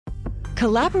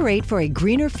Collaborate for a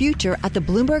greener future at the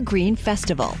Bloomberg Green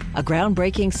Festival, a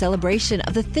groundbreaking celebration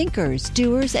of the thinkers,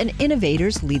 doers, and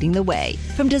innovators leading the way.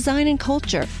 From design and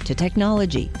culture to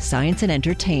technology, science, and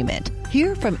entertainment.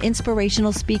 Hear from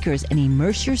inspirational speakers and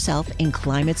immerse yourself in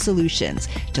climate solutions.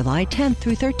 July 10th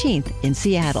through 13th in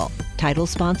Seattle. Title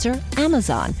sponsor,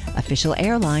 Amazon. Official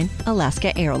airline,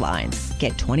 Alaska Airlines.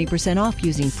 Get 20% off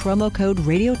using promo code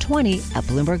radio20 at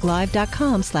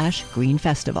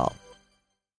bloomberglive.com/greenfestival.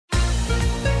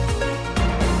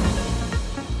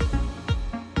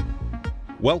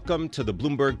 Welcome to the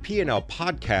Bloomberg P&L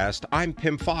podcast. I'm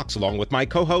Pim Fox, along with my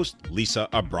co-host, Lisa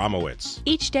Abramowitz.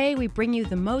 Each day, we bring you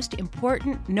the most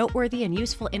important, noteworthy, and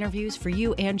useful interviews for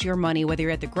you and your money, whether you're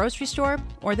at the grocery store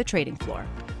or the trading floor.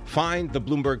 Find the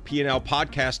Bloomberg P&L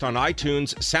podcast on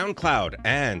iTunes, SoundCloud,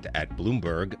 and at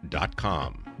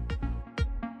Bloomberg.com.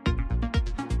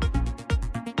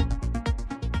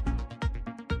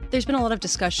 There's been a lot of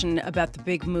discussion about the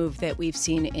big move that we've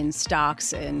seen in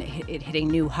stocks and it hitting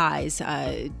new highs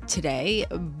today.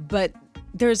 But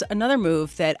there's another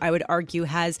move that I would argue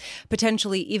has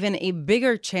potentially even a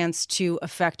bigger chance to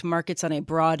affect markets on a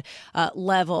broad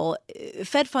level.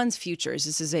 Fed funds futures.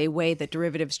 This is a way that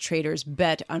derivatives traders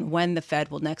bet on when the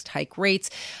Fed will next hike rates.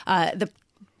 The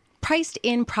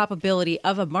priced-in probability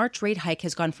of a March rate hike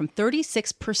has gone from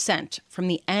 36% from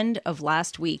the end of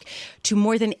last week to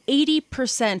more than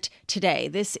 80% today.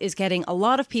 This is getting a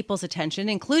lot of people's attention,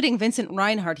 including Vincent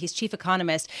Reinhart. He's chief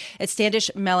economist at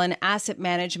Standish Mellon Asset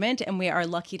Management, and we are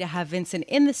lucky to have Vincent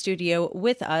in the studio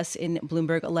with us in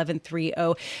Bloomberg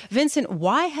 1130. Vincent,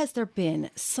 why has there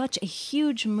been such a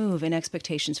huge move in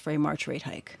expectations for a March rate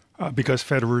hike? Because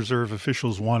Federal Reserve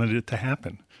officials wanted it to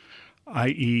happen,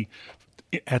 i.e.,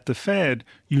 at the Fed,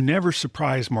 you never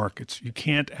surprise markets. You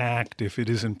can't act if it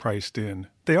isn't priced in.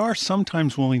 They are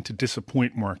sometimes willing to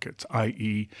disappoint markets,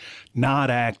 i.e., not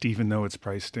act even though it's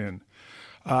priced in.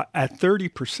 At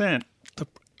 30%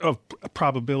 of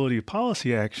probability of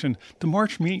policy action, the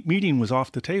March meeting was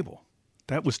off the table.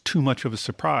 That was too much of a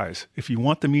surprise. If you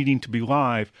want the meeting to be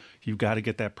live, you've got to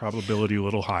get that probability a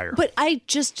little higher. But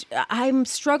I'm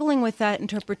struggling with that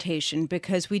interpretation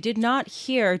because we did not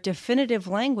hear definitive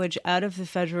language out of the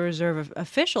Federal Reserve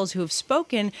officials who have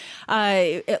spoken,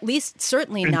 at least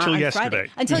certainly not on Friday.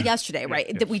 Until yesterday, right?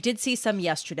 Yes. That we did see some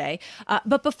yesterday.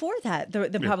 But before that,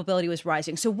 the probability was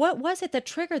rising. So what was it that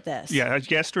triggered this? Yeah,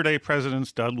 yesterday,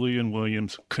 Presidents Dudley and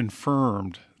Williams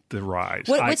confirmed the rise.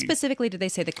 What specifically did they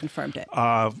say that confirmed it?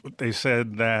 They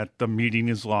said that the meeting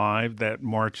is live, that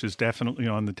March is definitely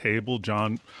on the table.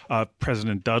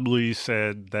 President Dudley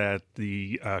said that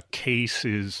the case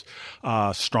is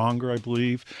stronger, I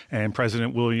believe. And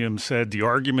President Williams said the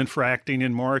argument for acting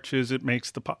in March is it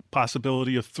makes the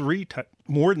possibility of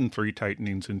more than three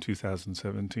tightenings in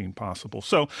 2017 possible.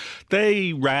 So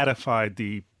they ratified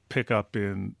the pickup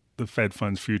in the Fed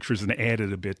funds futures and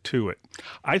added a bit to it.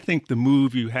 I think the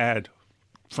move you had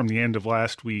from the end of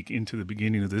last week into the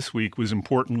beginning of this week was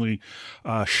importantly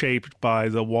shaped by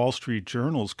the Wall Street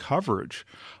Journal's coverage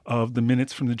of the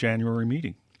minutes from the January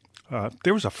meeting.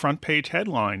 There was a front page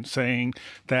headline saying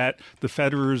that the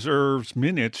Federal Reserve's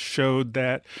minutes showed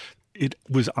that it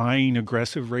was eyeing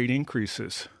aggressive rate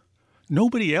increases.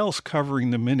 Nobody else covering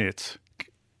the minutes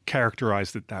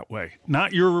characterized it that way.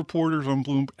 Not your reporters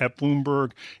at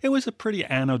Bloomberg. It was a pretty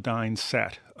anodyne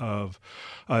set of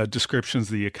descriptions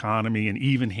of the economy and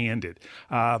even-handed.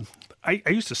 I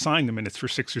used to sign the minutes for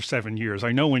 6 or 7 years.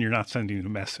 I know when you're not sending a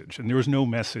message, and there was no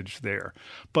message there.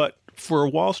 But for a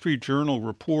Wall Street Journal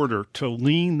reporter to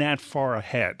lean that far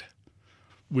ahead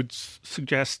would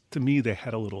suggest to me they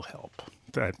had a little help.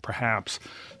 That perhaps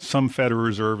some Federal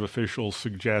Reserve officials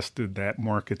suggested that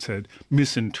markets had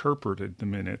misinterpreted the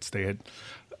minutes. They had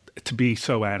to be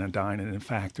so anodyne, and in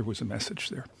fact, there was a message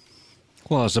there.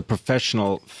 Well, as a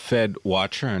professional Fed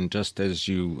watcher, and just as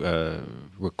you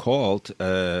recalled,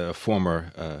 a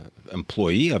former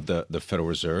employee of the Federal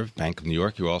Reserve, Bank of New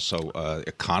York, you're also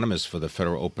economist for the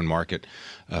Federal Open Market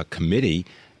Committee.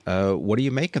 What do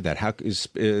you make of that? How is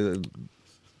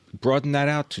broaden that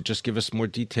out to just give us more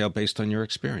detail based on your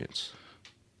experience.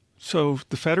 So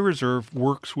the Federal Reserve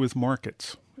works with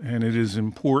markets, and it is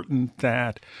important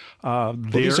that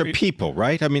these are people,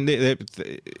 right? I mean,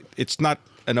 it's not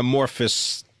an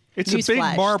amorphous. It's a big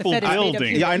marble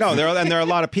building. Yeah, I know. There are a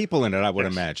lot of people in it, I would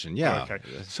imagine. Yeah. Okay.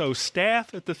 So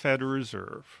staff at the Federal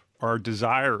Reserve are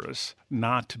desirous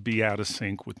not to be out of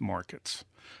sync with markets.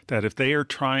 That if they are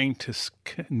trying to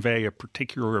convey a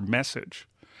particular message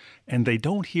and they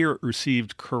don't hear it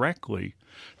received correctly,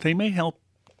 they may help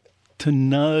to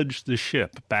nudge the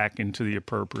ship back into the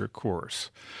appropriate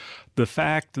course. The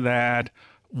fact that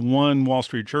one Wall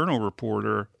Street Journal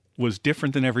reporter was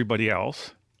different than everybody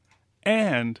else,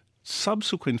 and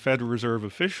subsequent Federal Reserve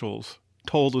officials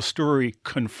told a story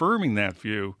confirming that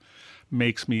view,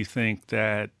 makes me think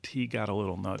that he got a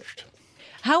little nudged.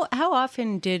 How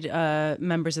often did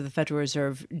members of the Federal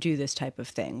Reserve do this type of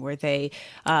thing, where they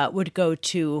would go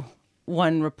to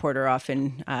one reporter,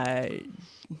 often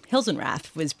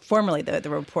Hilsenrath was formerly the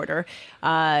reporter.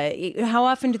 How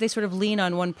often do they sort of lean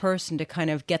on one person to kind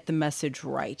of get the message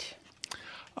right?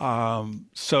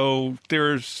 So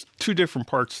there's two different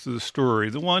parts to the story.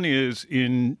 The one is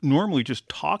in normally just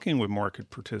talking with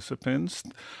market participants,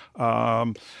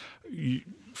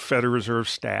 Federal Reserve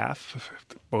staff,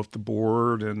 both the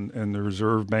board and the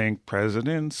Reserve Bank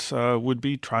presidents would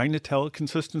be trying to tell a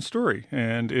consistent story.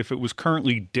 And if it was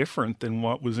currently different than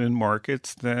what was in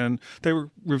markets, then they were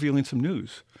revealing some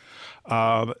news.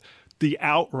 The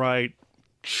outright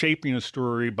shaping a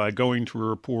story by going to a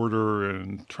reporter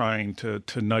and trying to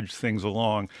nudge things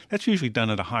along, that's usually done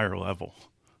at a higher level.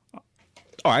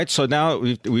 All right, so now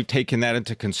we've taken that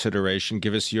into consideration.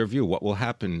 Give us your view. What will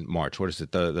happen March? What is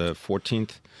it, the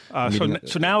 14th?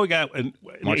 So now we got an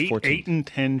March 14th. 8 in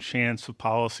 10 chance of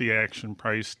policy action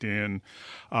priced in.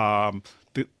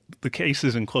 The case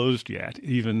isn't closed yet,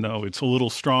 even though it's a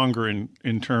little stronger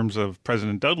in terms of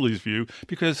President Dudley's view,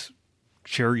 because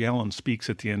Chair Yellen speaks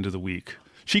at the end of the week.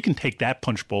 She can take that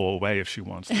punch bowl away if she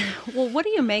wants to. Well, what do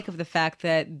you make of the fact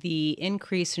that the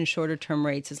increase in shorter-term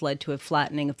rates has led to a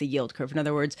flattening of the yield curve? In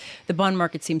other words, the bond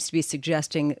market seems to be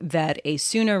suggesting that a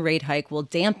sooner rate hike will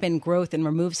dampen growth and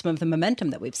remove some of the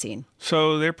momentum that we've seen.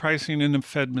 So they're pricing in a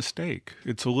Fed mistake.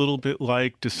 It's a little bit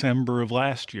like December of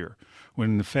last year,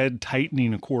 when the Fed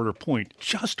tightening a quarter point,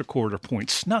 just a quarter point,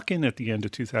 snuck in at the end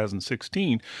of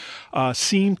 2016,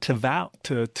 seemed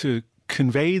to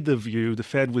convey the view the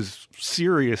Fed was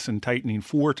serious in tightening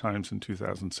 4 times in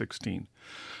 2016.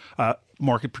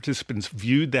 Market participants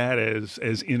viewed that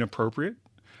as inappropriate,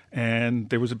 and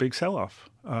there was a big sell-off.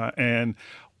 And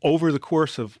over the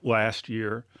course of last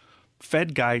year,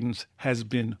 Fed guidance has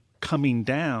been coming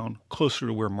down closer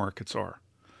to where markets are.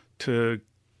 To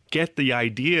get the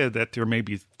idea that there may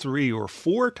be 3 or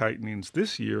 4 tightenings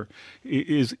this year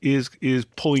is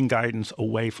pulling guidance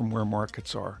away from where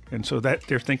markets are. And so that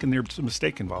they're thinking there's a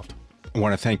mistake involved. I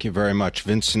want to thank you very much.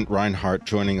 Vincent Reinhart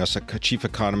joining us, a chief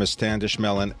economist, Standish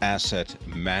Mellon Asset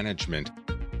Management.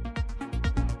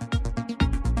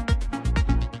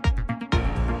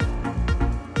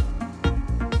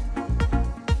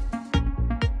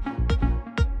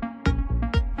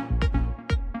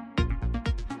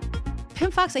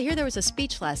 Fox, I hear there was a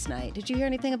speech last night. Did you hear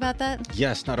anything about that?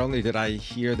 Yes, not only did I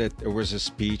hear that there was a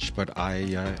speech, but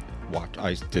I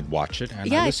did watch it.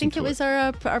 And yeah, I think it was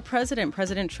our president,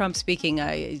 President Trump, speaking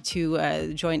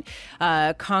to joint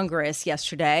Congress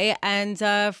yesterday. And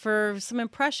for some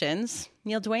impressions,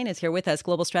 Neil Duane is here with us,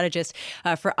 global strategist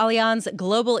for Allianz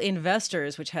Global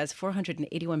Investors, which has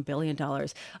 $481 billion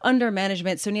under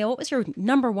management. So, Neil, what was your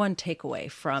number one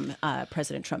takeaway from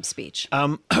President Trump's speech?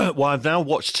 Well, I've now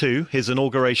watched 2, his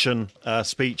inauguration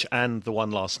speech and the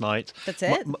one last night. That's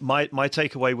it? My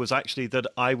takeaway was actually that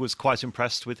I was quite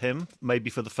impressed with him, maybe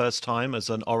for the first time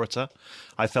as an orator.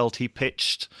 I felt he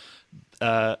pitched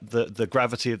the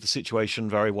gravity of the situation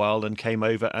very well and came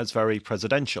over as very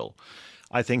presidential.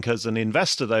 I think as an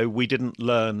investor, though, we didn't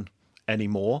learn any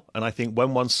more. And I think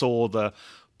when one saw the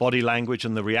body language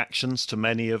and the reactions to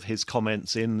many of his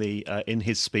comments in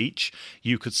his speech,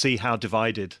 you could see how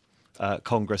divided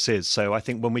Congress is. So I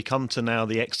think when we come to now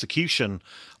the execution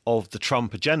of the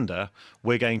Trump agenda,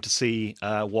 we're going to see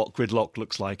what gridlock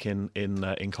looks like in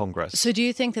Congress. So do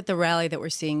you think that the rally that we're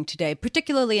seeing today,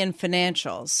 particularly in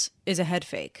financials, is a head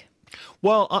fake?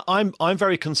 Well, I'm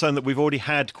very concerned that we've already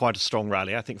had quite a strong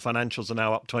rally. I think financials are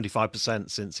now up 25%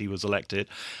 since he was elected.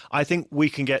 I think we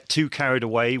can get too carried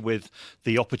away with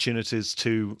the opportunities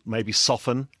to maybe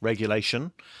soften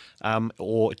regulation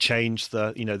or change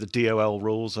the DOL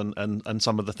rules and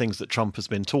some of the things that Trump has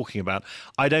been talking about.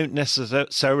 I don't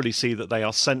necessarily see that they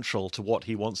are central to what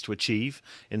he wants to achieve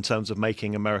in terms of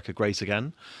making America great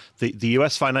again. The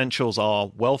US financials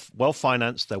are well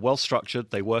financed, they're well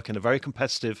structured, they work in a very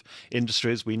competitive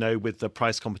industry, as we know, with the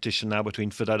price competition now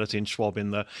between Fidelity and Schwab in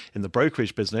the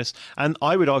brokerage business. And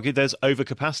I would argue there's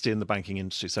overcapacity in the banking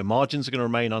industry. So margins are going to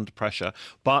remain under pressure.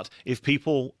 But if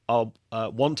people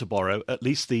want to borrow, at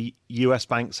least the US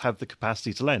banks have the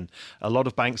capacity to lend. A lot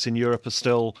of banks in Europe are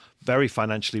still very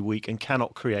financially weak and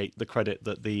cannot create the credit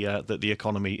that the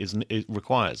economy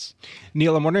requires.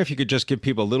 Neil, I'm wondering if you could just give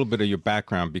people a little bit of your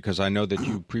background, because I know that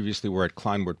you previously were at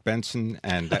Kleinwort Benson,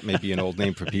 and that may be an old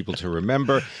name for people to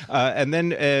remember. And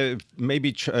then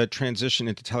maybe transition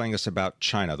into telling us about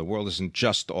China. The world isn't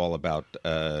just all about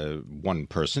one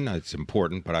person. It's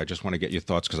important, but I just want to get your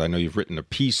thoughts, because I know you've written a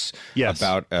piece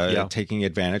about taking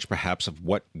advantage perhaps of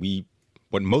what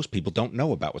most people don't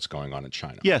know about what's going on in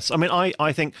China. Yes,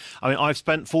 I think I've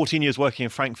spent 14 years working in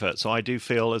Frankfurt, so I do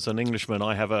feel as an Englishman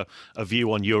I have a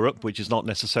view on Europe, which is not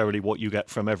necessarily what you get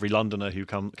from every Londoner who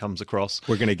comes across.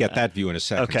 We're going to get that view in a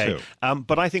second, too.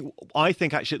 But I think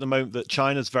actually at the moment that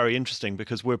China's very interesting,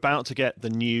 because we're about to get the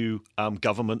new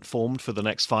government formed for the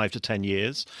next 5 to 10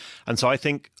 years. And so I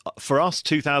think for us,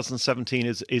 2017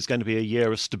 is going to be a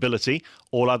year of stability,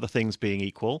 all other things being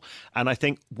equal. And I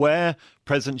think where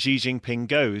President Xi Jinping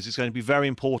goes is going to be very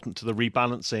important to the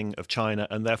rebalancing of China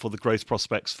and therefore the growth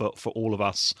prospects for all of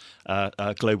us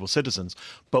global citizens.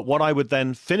 But what I would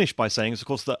then finish by saying is, of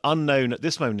course, the unknown at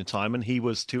this moment in time, and he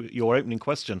was, to your opening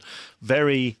question,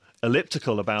 very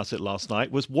elliptical about it last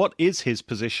night, was what is his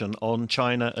position on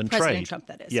China and President trade? Trump,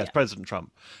 that is. Yes, yeah. President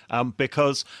Trump.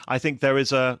 Because I think there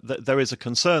is a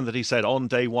concern that he said on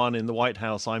day one in the White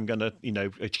House, I'm going to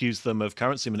accuse them of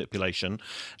currency manipulation,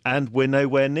 and we're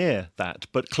nowhere near that.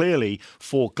 But clearly,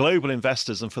 for global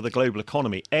investors and for the global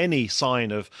economy, any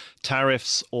sign of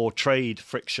tariffs or trade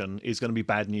friction is going to be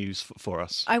bad news for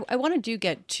us. I want to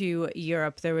get to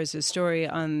Europe. There was a story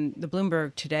on the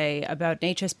Bloomberg today about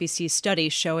an HSBC study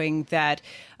showing that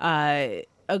a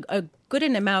good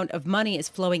amount of money is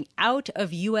flowing out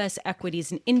of U.S.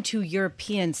 equities and into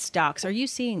European stocks. Are you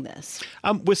seeing this?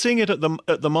 We're seeing it at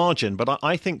the margin, but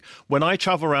I think when I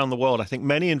travel around the world, I think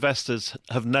many investors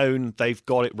have known they've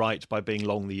got it right by being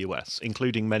long the U.S.,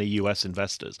 including many U.S.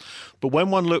 investors. But when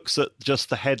one looks at just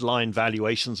the headline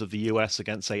valuations of the U.S.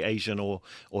 against, say, Asian or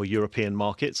European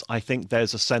markets, I think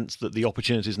there's a sense that the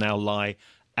opportunities now lie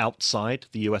outside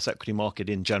the US equity market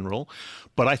in general.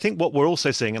 But I think what we're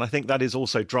also seeing, and I think that is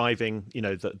also driving,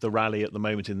 the rally at the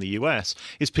moment in the US,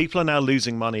 is people are now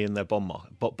losing money in their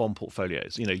bond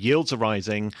portfolios. Yields are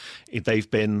rising.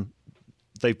 They've been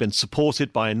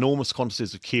supported by enormous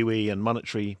quantities of QE and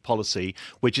monetary policy,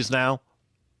 which is now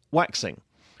waxing.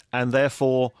 And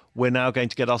therefore, we're now going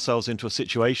to get ourselves into a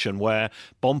situation where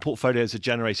bond portfolios are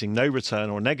generating no return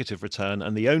or negative return,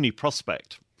 and the only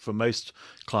prospect for most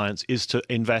clients is to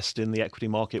invest in the equity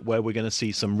market, where we're going to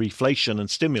see some reflation and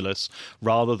stimulus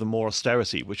rather than more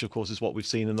austerity, which, of course, is what we've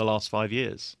seen in the last 5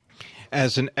 years.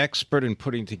 As an expert in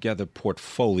putting together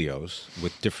portfolios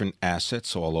with different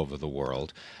assets all over the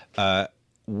world,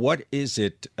 what is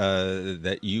it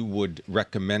that you would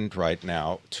recommend right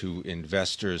now to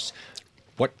investors?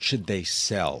 What should they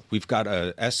sell? We've got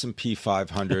a S&P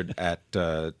 500 at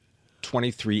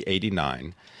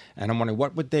 2389. And I'm wondering,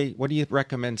 what do you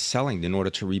recommend selling in order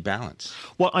to rebalance?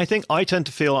 Well, I think I tend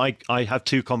to feel I have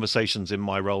two conversations in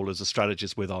my role as a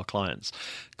strategist with our clients.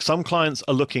 Some clients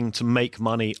are looking to make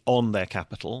money on their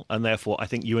capital, and therefore I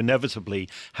think you inevitably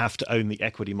have to own the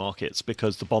equity markets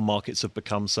because the bond markets have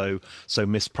become so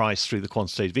mispriced through the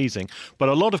quantitative easing. But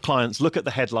a lot of clients look at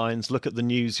the headlines, look at the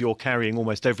news you're carrying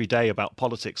almost every day about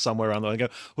politics somewhere around there, and go,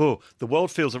 oh, the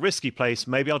world feels a risky place,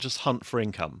 maybe I'll just hunt for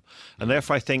income. And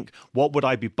therefore I think, what would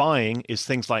I be buying is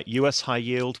things like US high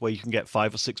yield, where you can get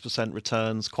 5 or 6%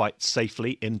 returns quite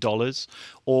safely in dollars,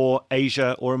 or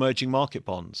Asia or emerging market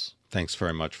bonds. Thanks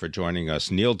very much for joining us.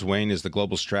 Neil Duane is the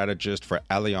global strategist for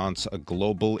Allianz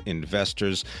Global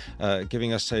Investors,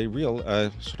 giving us a real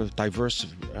sort of diverse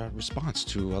response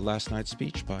to last night's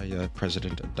speech by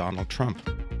President Donald Trump.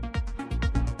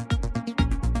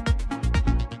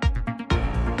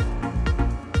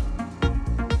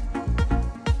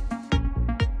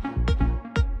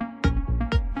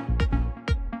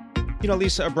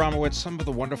 Lisa Abramowitz, some of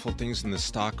the wonderful things in the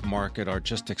stock market are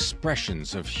just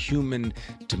expressions of human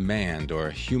demand or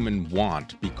human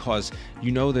want, because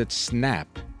that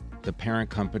Snap, the parent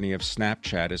company of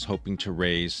Snapchat, is hoping to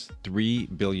raise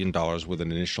 $3 billion with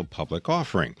an initial public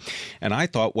offering. And I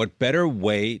thought, what better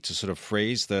way to sort of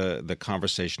phrase the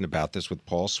conversation about this with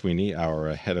Paul Sweeney,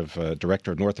 our head of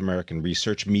Director of North American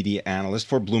Research, media analyst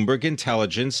for Bloomberg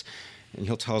Intelligence. And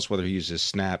he'll tell us whether he uses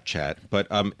Snapchat. But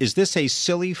is this a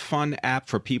silly, fun app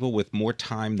for people with more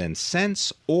time than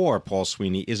sense? Or, Paul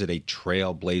Sweeney, is it a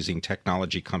trailblazing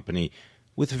technology company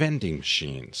with vending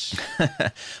machines?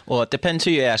 Well, it depends who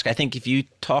you ask. I think if you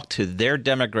talk to their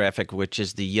demographic, which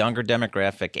is the younger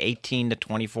demographic, 18 to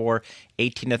 24,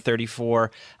 18 to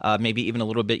 34, maybe even a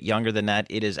little bit younger than that,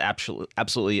 it is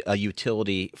absolutely a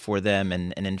utility for them.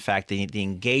 And in fact, the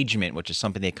engagement, which is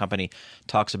something the company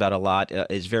talks about a lot,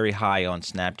 is very high on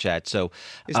Snapchat. So,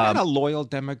 is that a loyal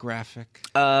demographic?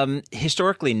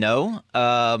 Historically, no.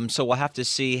 So we'll have to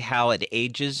see how it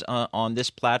ages on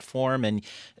this platform. And,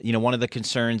 one of the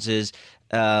concerns is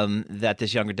that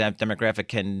this younger demographic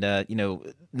can,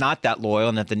 not that loyal,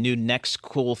 and that the new next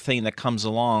cool thing that comes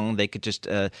along, they could just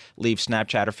leave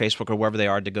Snapchat or Facebook or wherever they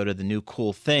are to go to the new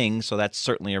cool thing. So that's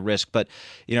certainly a risk. But,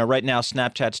 right now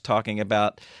Snapchat's talking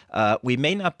about we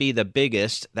may not be the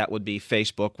biggest. That would be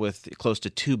Facebook with close to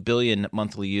 2 billion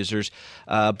monthly users.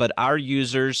 But our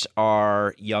users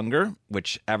are younger,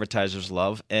 which advertisers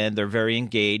love, and they're very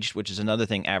engaged, which is another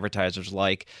thing advertisers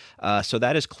like. So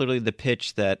that is clearly the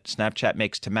pitch that Snapchat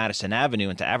makes to Madison Avenue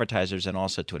and to advertisers and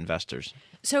also to investors.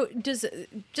 So just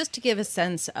to give a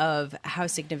sense of how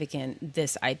significant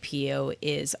this IPO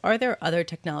is, are there other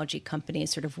technology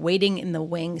companies sort of waiting in the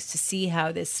wings to see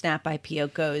how this Snap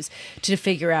IPO goes to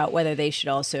figure out whether they should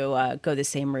also go the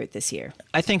same route this year?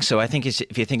 I think so. I think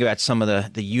if you think about some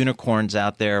of the unicorns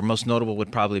out there, most notable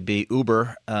would probably be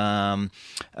Uber,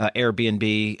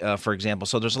 Airbnb, for example.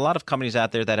 So there's a lot of companies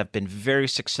out there that have been very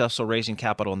successful raising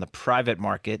capital in the private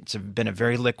market. It's been a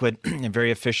very liquid and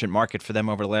very efficient market for them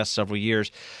over the last several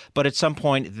years. But at some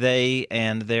point, they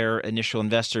and their initial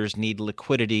investors need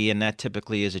liquidity, and that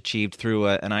typically is achieved through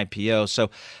an IPO. So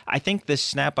I think this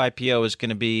Snap IPO is going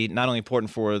to be not only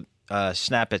important for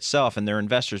Snap itself and their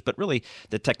investors, but really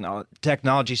the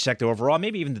technology sector overall,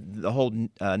 maybe even the whole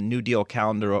New Deal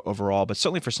calendar overall, but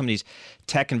certainly for some of these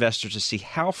tech investors to see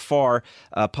how far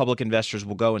public investors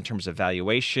will go in terms of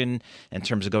valuation, in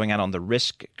terms of going out on the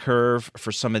risk curve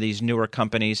for some of these newer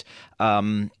companies.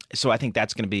 So I think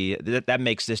that's going to be that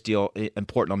makes this deal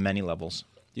important on many levels.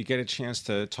 You get a chance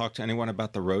to talk to anyone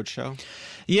about the roadshow?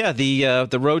 Yeah, the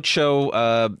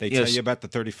roadshow. They tell you about the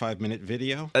 35-minute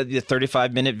video? The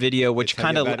 35-minute video, which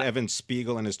kind of about Evan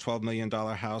Spiegel and his $12 million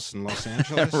house in Los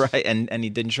Angeles, right? And he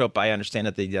didn't show up, I understand,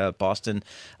 at the Boston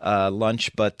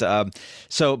lunch. But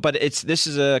this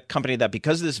is a company that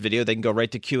because of this video, they can go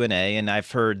right to Q&A. And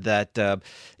I've heard that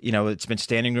it's been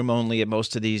standing room only at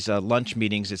most of these lunch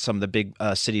meetings at some of the big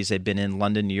cities they've been in: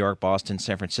 London, New York, Boston,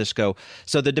 San Francisco.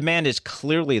 So the demand is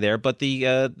clearly there, but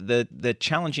the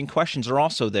challenging questions are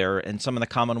also there, and some of the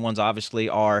common ones obviously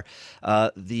are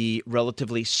the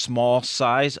relatively small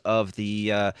size of the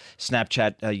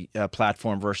Snapchat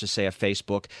platform versus, say, a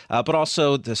Facebook, but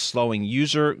also the slowing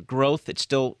user growth. It's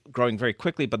still growing very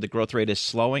quickly, but the growth rate is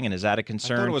slowing, and is that a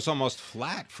concern? I thought it was almost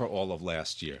flat for all of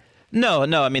last year. No.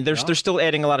 I mean, they're still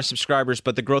adding a lot of subscribers,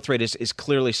 but the growth rate is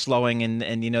clearly slowing. And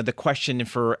the question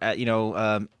for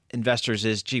investors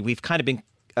is, gee, we've kind of been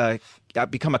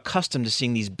become accustomed to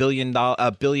seeing these billion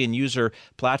user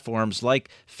platforms like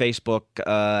Facebook,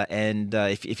 and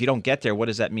if you don't get there, what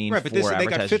does that mean for advertisers? They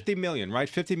got 50 million, right?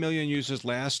 50 million users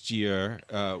last year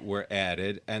were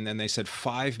added, and then they said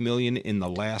 5 million in the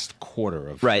last quarter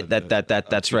of right.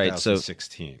 That's right. So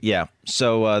 2016. Yeah.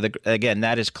 So again,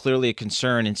 that is clearly a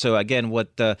concern, and so again,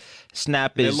 what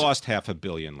Snap is, they lost $500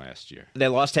 million last year. They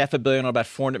lost $500 million, or about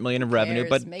 $400 million of revenue,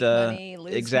 but make money,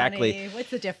 lose exactly. Money. What's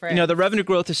the difference? The revenue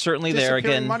growth is certainly there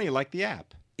again. Money like the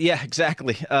app. Yeah,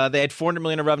 exactly. They had $400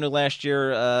 million of revenue last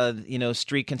year.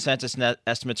 Street consensus net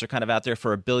estimates are kind of out there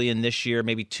for $1 billion this year,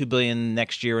 maybe $2 billion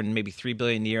next year, and maybe $3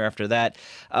 billion the year after that.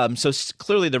 So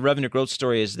clearly the revenue growth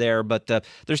story is there, but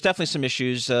there's definitely some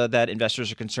issues that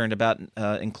investors are concerned about,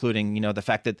 including the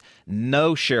fact that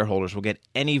no shareholders will get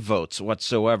any votes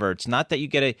whatsoever. It's not that you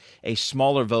get a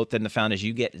smaller vote than the founders;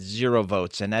 you get 0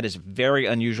 votes, and that is very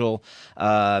unusual,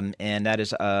 and that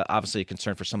is obviously a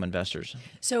concern for some investors.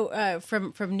 So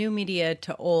from new media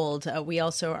to old, we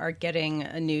also are getting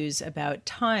news about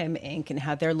Time Inc. and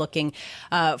how they're looking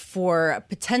for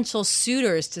potential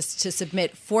suitors to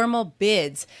submit formal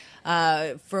bids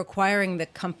for acquiring the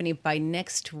company by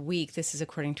next week. This is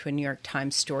according to a New York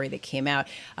Times story that came out.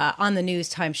 On the news,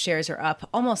 Time shares are up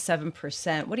almost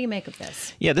 7%. What do you make of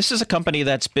this? Yeah, this is a company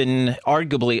that's been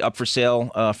arguably up for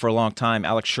sale for a long time.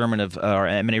 Alex Sherman, of our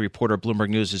M&A reporter at Bloomberg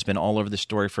News, has been all over the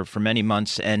story for many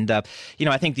months. And,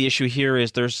 I think the issue here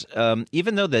is there's,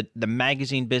 even though the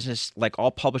magazine business, like all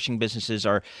publishing businesses,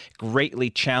 are greatly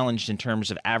challenged in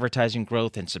terms of advertising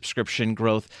growth and subscription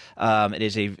growth, it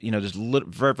is there's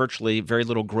virtually very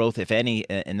little growth, if any,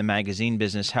 in the magazine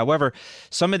business. However,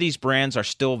 some of these brands are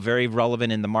still very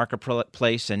relevant in the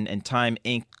marketplace, and Time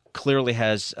Inc. clearly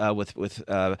has with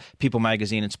People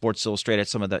Magazine and Sports Illustrated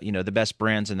some of the best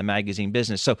brands in the magazine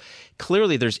business. So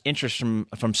clearly there's interest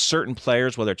from certain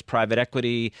players, whether it's private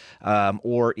equity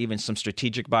or even some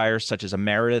strategic buyers such as a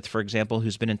Meredith, for example,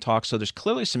 who's been in talks. So there's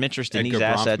clearly some interest in these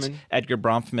assets. Edgar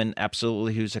Bronfman,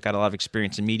 absolutely, who's got a lot of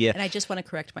experience in media. And I just want to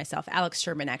correct myself. Alex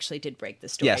Sherman actually did break the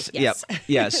story. Yes.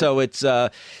 Yeah. So it's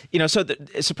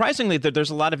surprisingly there's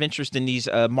a lot of interest in these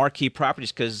marquee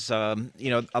properties because a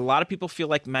lot of people feel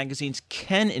like magazines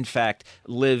can in fact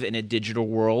live in a digital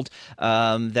world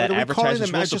that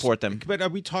advertisers will support them. But are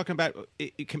we talking about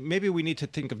maybe we need to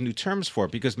think of new terms for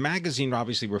it, because magazine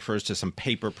obviously refers to some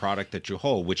paper product that you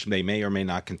hold, which they may or may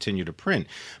not continue to print.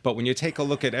 But when you take a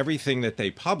look at everything that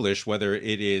they publish, whether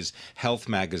it is Health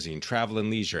Magazine, Travel and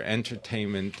Leisure,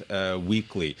 Entertainment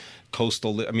Weekly,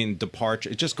 Departure,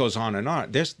 it just goes on and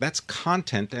on. That's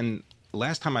content, and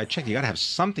last time I checked, you got to have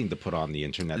something to put on the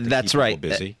internet to keep people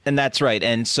busy. And that's right.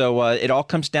 And so it all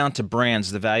comes down to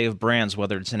brands, the value of brands,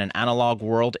 whether it's in an analog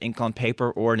world, ink on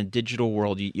paper, or in a digital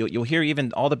world. You'll hear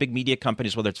even all the big media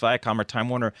companies, whether it's Viacom or Time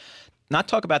Warner, not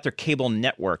talk about their cable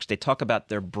networks. They talk about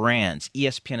their brands.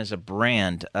 ESPN is a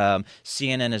brand.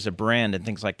 CNN is a brand, and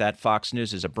things like that. Fox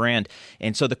News is a brand.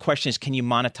 And so the question is, can you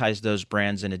monetize those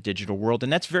brands in a digital world?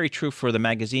 And that's very true for the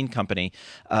magazine company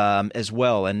as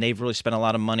well. And they've really spent a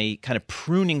lot of money kind of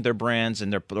pruning their brands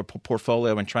and their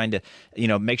portfolio and trying to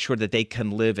make sure that they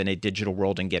can live in a digital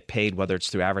world and get paid, whether it's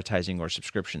through advertising or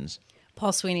subscriptions.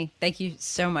 Paul Sweeney, thank you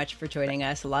so much for joining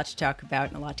us. A lot to talk about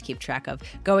and a lot to keep track of.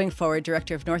 Going forward,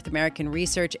 Director of North American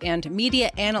Research and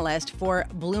Media Analyst for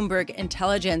Bloomberg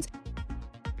Intelligence.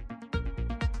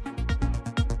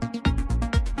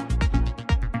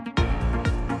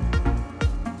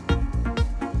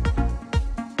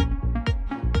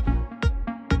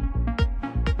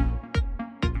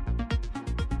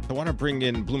 I want to bring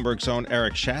in Bloomberg's own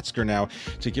Eric Schatzker now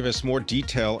to give us more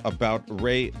detail about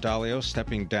Ray Dalio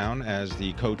stepping down as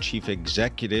the co-chief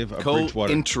executive of Bridgewater.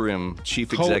 Co-interim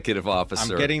chief executive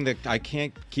officer. I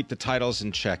can't keep the titles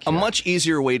in check here. A much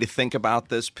easier way to think about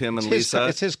this, Pim and Lisa,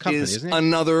 it's his company, is isn't it?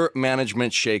 Another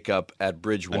management shakeup at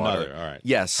Bridgewater. All right.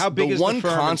 Yes. How big the is the one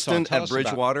firm constant at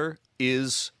Bridgewater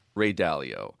is Ray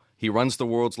Dalio. He runs the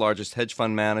world's largest hedge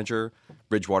fund manager.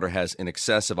 Bridgewater has in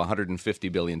excess of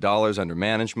 $150 billion under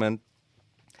management.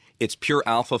 Its pure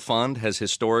alpha fund has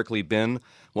historically been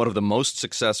one of the most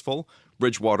successful.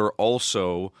 Bridgewater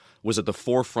also was at the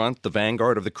forefront, the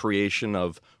vanguard of the creation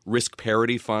of risk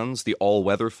parity funds. The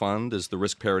all-weather fund is the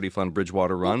risk parity fund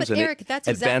Bridgewater runs. But Eric, that's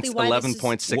exactly advanced why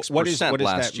 11.6%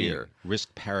 last year.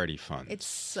 Risk parity fund.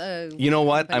 It's you know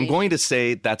what? I'm going to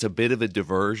say that's a bit of a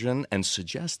diversion and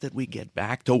suggest that we get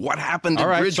back to what happened at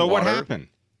Bridgewater. So what happened?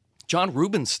 John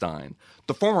Rubinstein,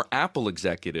 the former Apple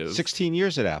executive. 16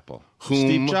 years at Apple. Whom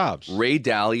Steve Jobs. Ray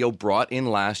Dalio brought in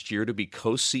last year to be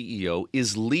co-CEO,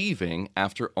 is leaving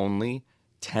after only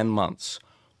 10 months.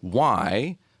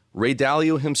 Why? Ray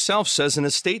Dalio himself says in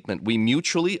a statement, we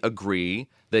mutually agree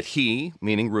that he,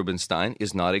 meaning Rubinstein,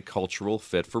 is not a cultural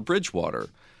fit for Bridgewater.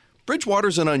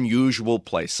 Bridgewater's an unusual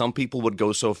place. Some people would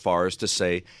go so far as to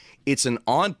say it's an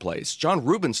odd place. John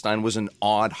Rubinstein was an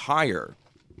odd hire.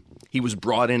 He was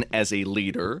brought in as a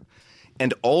leader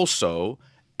and also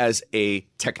as a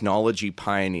technology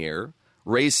pioneer.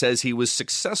 Ray says he was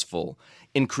successful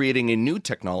in creating a new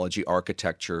technology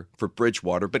architecture for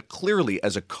Bridgewater, but clearly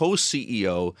as a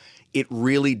co-CEO, it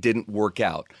really didn't work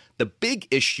out. The big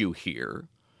issue here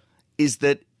is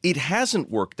that it hasn't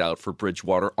worked out for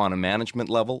Bridgewater on a management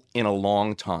level in a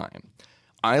long time.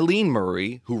 Eileen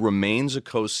Murray, who remains a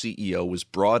co-CEO, was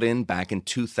brought in back in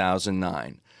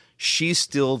 2009. She's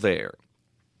still there.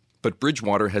 But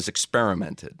Bridgewater has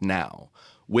experimented now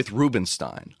with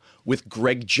Rubinstein, with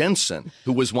Greg Jensen,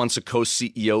 who was once a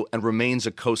co-CEO and remains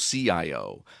a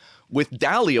co-CIO, with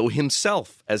Dalio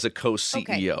himself as a co-CEO.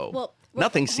 Okay. Well,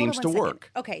 nothing seems to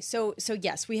work. Okay, so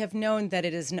yes, we have known that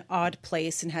it is an odd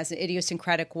place and has an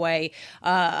idiosyncratic way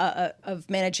of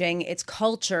managing its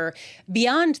culture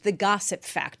beyond the gossip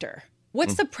factor.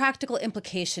 What's the practical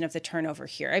implication of the turnover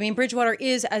here? I mean, Bridgewater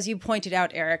is, as you pointed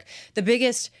out, Eric, the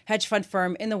biggest hedge fund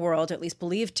firm in the world, at least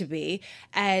believed to be.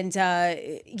 And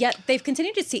yet they've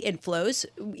continued to see inflows,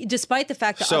 despite the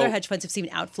fact that other hedge funds have seen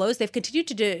outflows. They've continued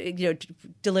to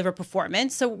deliver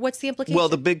performance. So what's the implication? Well,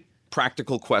 the big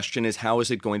practical question is, how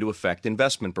is it going to affect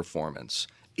investment performance?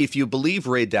 If you believe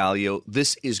Ray Dalio,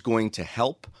 this is going to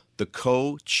help the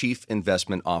co-chief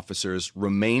investment officers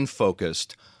remain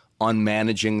focused on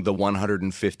managing the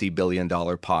 $150 billion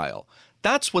pile.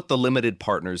 That's what the limited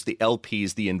partners, the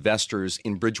LPs, the investors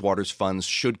in Bridgewater's funds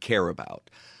should care about.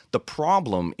 The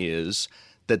problem is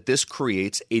that this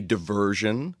creates a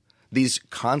diversion This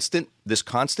constant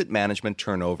management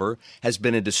turnover has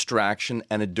been a distraction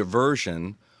and a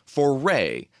diversion for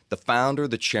Ray, the founder,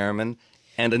 the chairman,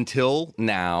 and until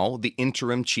now, the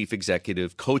interim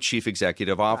co-chief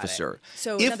executive officer.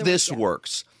 So if this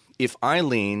works, if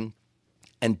Eileen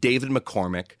and David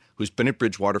McCormick, who's been at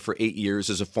Bridgewater for 8 years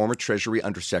as a former Treasury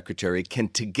undersecretary, can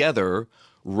together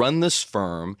run this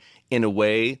firm in a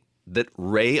way that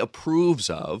Ray approves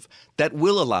of, that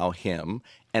will allow him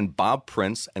and Bob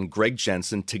Prince and Greg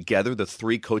Jensen, together the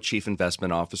 3 co-chief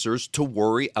investment officers, to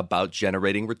worry about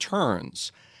generating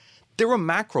returns. They're a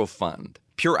macro fund.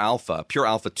 Pure Alpha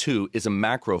 2 is a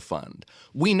macro fund.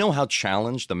 We know how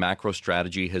challenged the macro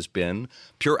strategy has been.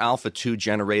 Pure Alpha 2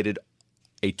 generated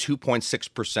a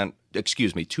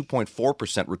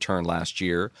 2.4% return last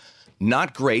year.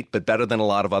 Not great, but better than a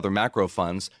lot of other macro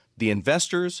funds. The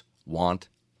investors want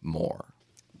more.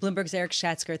 Bloomberg's Eric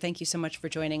Schatzker, thank you so much for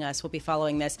joining us. We'll be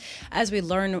following this as we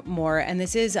learn more. And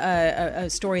this is a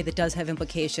story that does have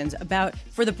implications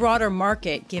for the broader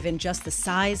market, given just the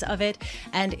size of it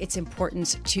and its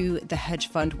importance to the hedge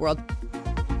fund world.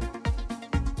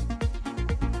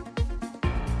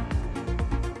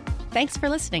 Thanks for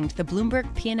listening to the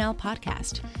Bloomberg P&L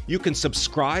podcast. You can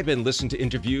subscribe and listen to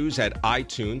interviews at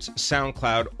iTunes,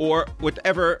 SoundCloud, or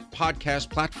whatever podcast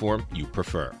platform you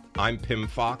prefer. I'm Pim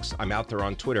Fox. I'm out there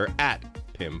on Twitter at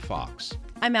Pim Fox.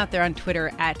 I'm out there on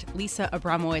Twitter at Lisa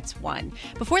Abramowitz1.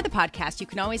 Before the podcast, you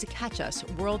can always catch us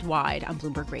worldwide on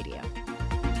Bloomberg Radio.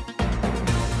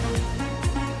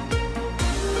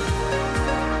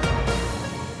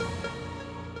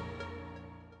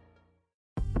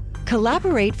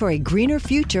 Collaborate for a greener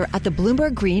future at the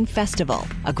Bloomberg Green Festival,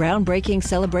 a groundbreaking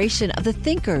celebration of the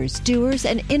thinkers, doers,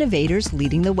 and innovators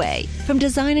leading the way. From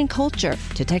design and culture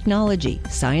to technology,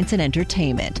 science, and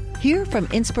entertainment. Hear from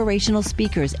inspirational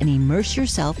speakers and immerse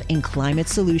yourself in climate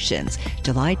solutions.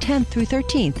 July 10th through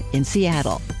 13th in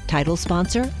Seattle. Title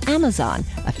sponsor, Amazon.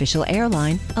 Official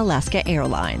airline, Alaska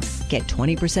Airlines. Get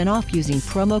 20% off using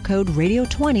promo code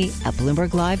radio20 at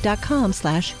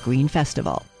BloombergLive.com/Green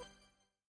Festival.